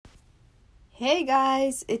Hey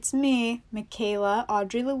guys, it's me, Michaela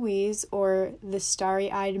Audrey Louise, or the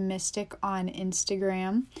Starry-Eyed Mystic on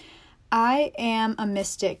Instagram. I am a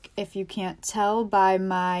mystic, if you can't tell by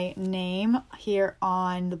my name here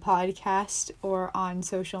on the podcast or on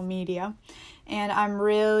social media. And I'm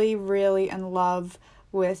really, really in love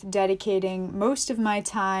with dedicating most of my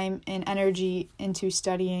time and energy into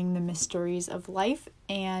studying the mysteries of life.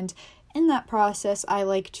 And in that process, I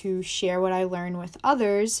like to share what I learn with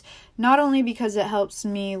others, not only because it helps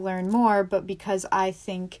me learn more, but because I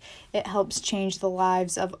think it helps change the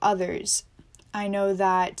lives of others. I know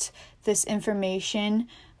that this information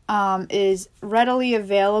is readily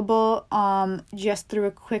available just through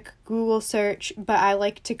a quick Google search, but I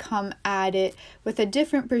like to come at it with a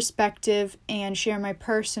different perspective and share my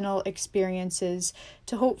personal experiences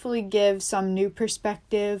to hopefully give some new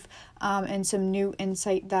perspective and some new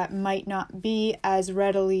insight that might not be as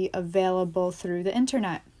readily available through the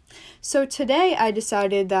internet. So today I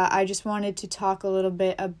decided that I just wanted to talk a little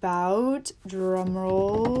bit about,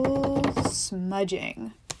 drumroll,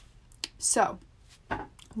 smudging. So,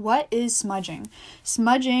 what is smudging?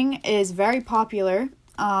 Smudging is very popular.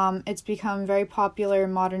 It's become very popular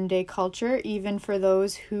in modern day culture, even for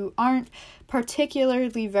those who aren't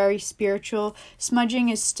particularly very spiritual. Smudging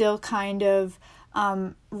is still kind of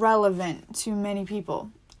relevant to many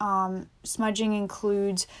people. Smudging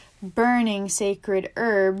includes burning sacred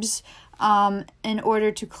herbs in order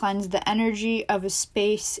to cleanse the energy of a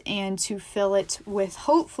space and to fill it with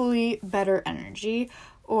hopefully better energy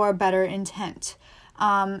or better intent.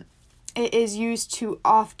 It is used to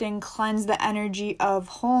often cleanse the energy of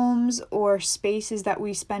homes or spaces that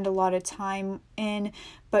we spend a lot of time in,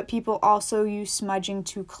 but people also use smudging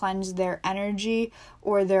to cleanse their energy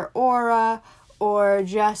or their aura, or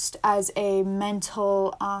just as a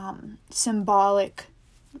mental, symbolic,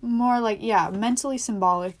 mentally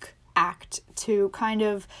symbolic act to kind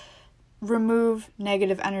of remove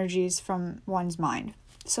negative energies from one's mind.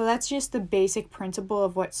 So that's just the basic principle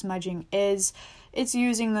of what smudging is. It's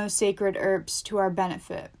using those sacred herbs to our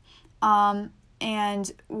benefit.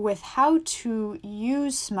 And with how to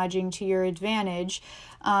use smudging to your advantage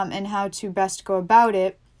and how to best go about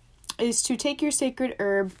it is to take your sacred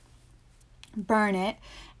herb, burn it,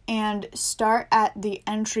 and start at the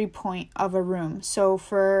entry point of a room. So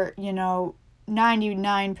for,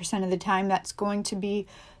 99% of the time, that's going to be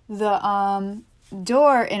the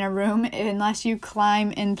door in a room, unless you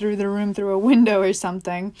climb in through the room through a window or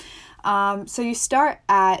something. So you start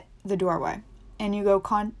at the doorway and you go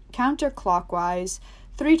counterclockwise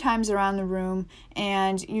 3 times around the room,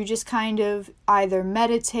 and you just kind of either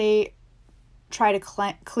meditate, try to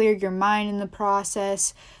clear your mind in the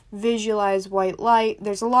process, visualize white light.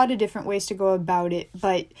 There's a lot of different ways to go about it,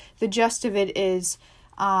 but the gist of it is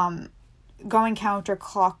going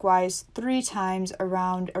counterclockwise 3 times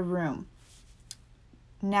around a room.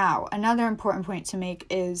 Now, another important point to make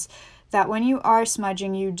is that when you are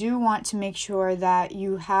smudging, you do want to make sure that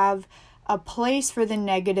you have a place for the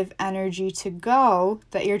negative energy to go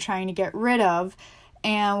that you're trying to get rid of.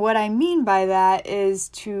 And what I mean by that is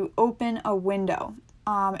to open a window.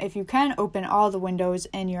 If you can, open all the windows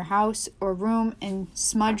in your house or room and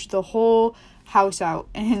smudge the whole house out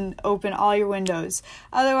and open all your windows.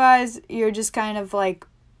 Otherwise, you're just kind of like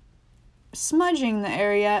smudging the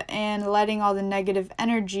area and letting all the negative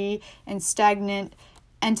energy and stagnant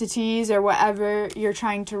entities or whatever you're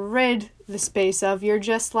trying to rid the space of, you're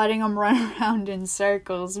just letting them run around in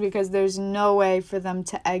circles because there's no way for them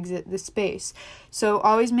to exit the space. So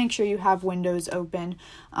always make sure you have windows open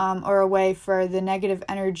or a way for the negative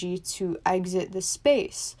energy to exit the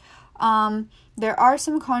space. There are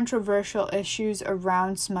some controversial issues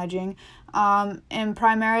around smudging, and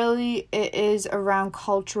primarily it is around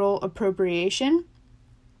cultural appropriation.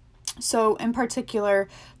 So in particular,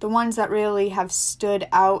 the ones that really have stood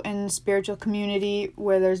out in the spiritual community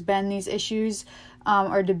where there's been these issues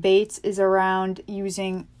or debates is around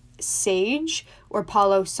using sage or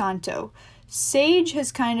Palo Santo. Sage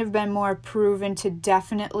has kind of been more proven to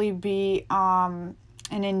definitely be an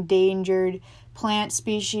endangered plant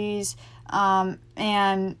species,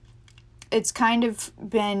 and it's kind of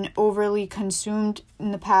been overly consumed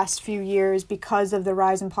in the past few years because of the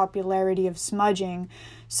rise in popularity of smudging.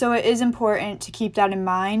 So it is important to keep that in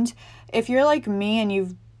mind. If you're like me and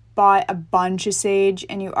you've bought a bunch of sage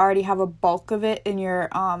and you already have a bulk of it in your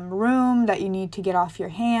room that you need to get off your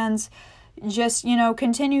hands, just,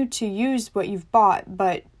 continue to use what you've bought,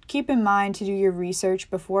 but keep in mind to do your research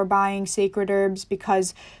before buying sacred herbs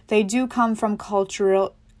because they do come from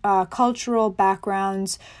cultural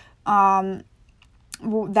backgrounds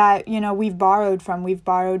that, we've borrowed from. We've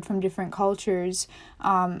borrowed from different cultures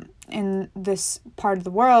in this part of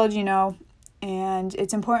the world, and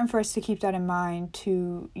it's important for us to keep that in mind,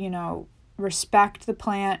 to, respect the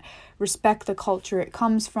plant, respect the culture it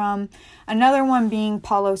comes from. Another one being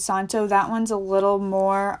Palo Santo. That one's a little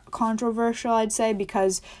more controversial, I'd say,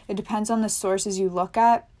 because it depends on the sources you look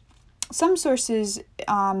at. Some sources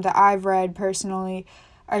that I've read personally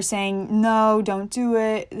are saying, no, don't do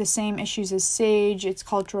it. The same issues as sage. It's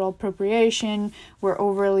cultural appropriation. We're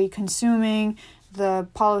overly consuming. The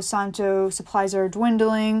Palo Santo supplies are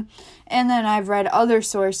dwindling. And then I've read other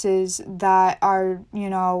sources that are,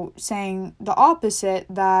 saying the opposite,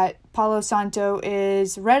 that Palo Santo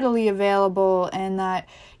is readily available and that,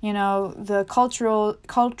 the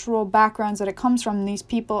cultural backgrounds that it comes from, these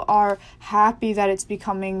people are happy that it's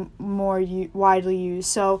becoming more widely used.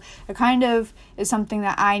 So it kind of is something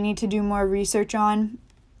that I need to do more research on.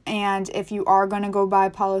 And if you are going to go buy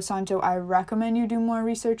Palo Santo, I recommend you do more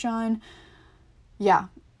research on. Yeah,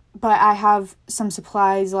 but I have some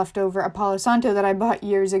supplies left over at Palo Santo that I bought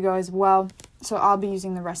years ago as well, so I'll be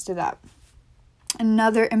using the rest of that.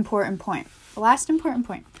 Another important point, last important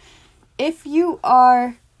point. If you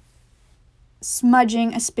are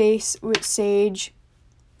smudging a space with sage,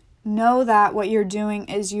 know that what you're doing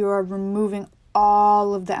is you are removing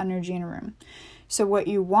all of the energy in a room. So what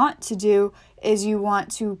you want to do is you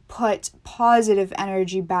want to put positive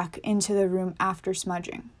energy back into the room after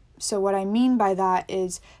smudging. So what I mean by that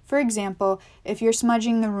is, for example, if you're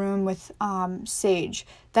smudging the room with sage,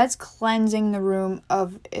 that's cleansing the room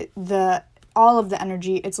of all of the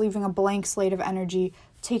energy. It's leaving a blank slate of energy.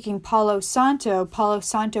 Taking Palo Santo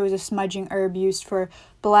is a smudging herb used for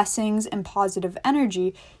blessings and positive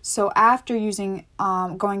energy. So after going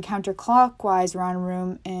counterclockwise around a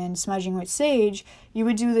room and smudging with sage, you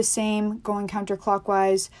would do the same, going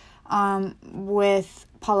counterclockwise with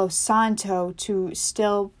Palo Santo to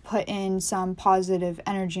still put in some positive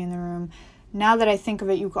energy in the room. Now that I think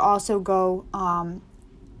of it, you could also go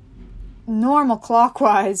normal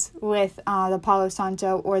clockwise with the Palo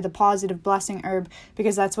Santo or the positive blessing herb,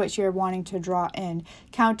 because that's what you're wanting to draw in.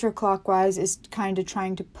 Counterclockwise is kind of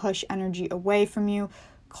trying to push energy away from you.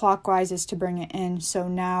 Clockwise is to bring it in. So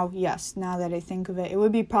now that I think of it, it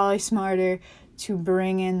would be probably smarter to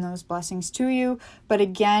bring in those blessings to you. But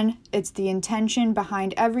again, it's the intention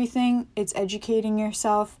behind everything. It's educating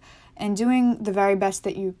yourself and doing the very best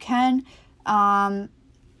that you can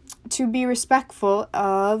to be respectful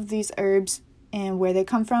of these herbs and where they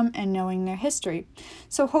come from and knowing their history.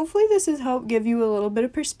 So hopefully this has helped give you a little bit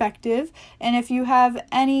of perspective. And if you have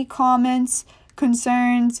any comments,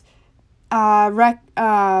 concerns,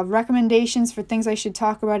 recommendations for things I should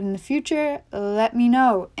talk about in the future, let me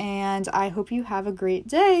know. And I hope you have a great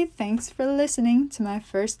day. Thanks for listening to my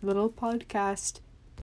first little podcast.